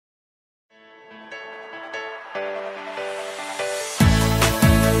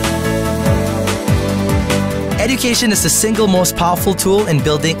Education is the single most powerful tool in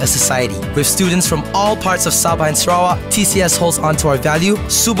building a society. With students from all parts of Sabah and Sarawak, TCS holds onto our value,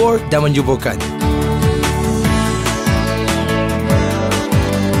 subur dan menyuburkan,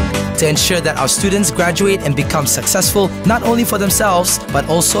 to ensure that our students graduate and become successful not only for themselves, but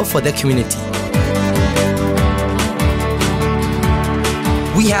also for their community.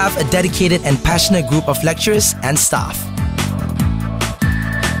 We have a dedicated and passionate group of lecturers and staff.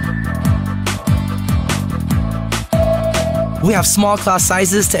 We have small class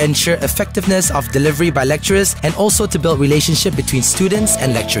sizes to ensure effectiveness of delivery by lecturers and also to build relationship between students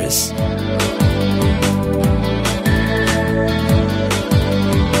and lecturers.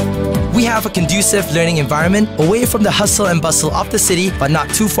 We have a conducive learning environment away from the hustle and bustle of the city, but not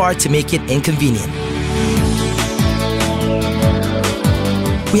too far to make it inconvenient.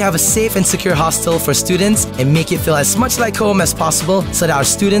 We have a safe and secure hostel for students and make it feel as much like home as possible so that our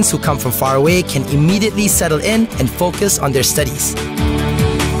students who come from far away can immediately settle in and focus on their studies.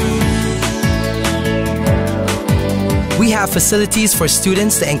 We have facilities for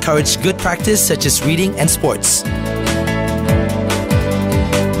students to encourage good practice such as reading and sports.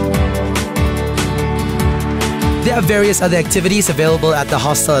 There are various other activities available at the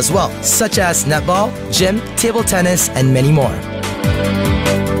hostel as well, such as netball, gym, table tennis, and many more.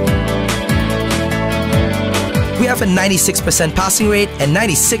 We have a 96% passing rate and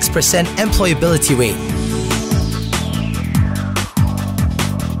 96% employability rate.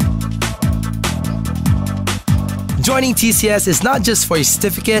 Joining TCS is not just for your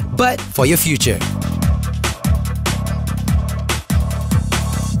certificate, but for your future.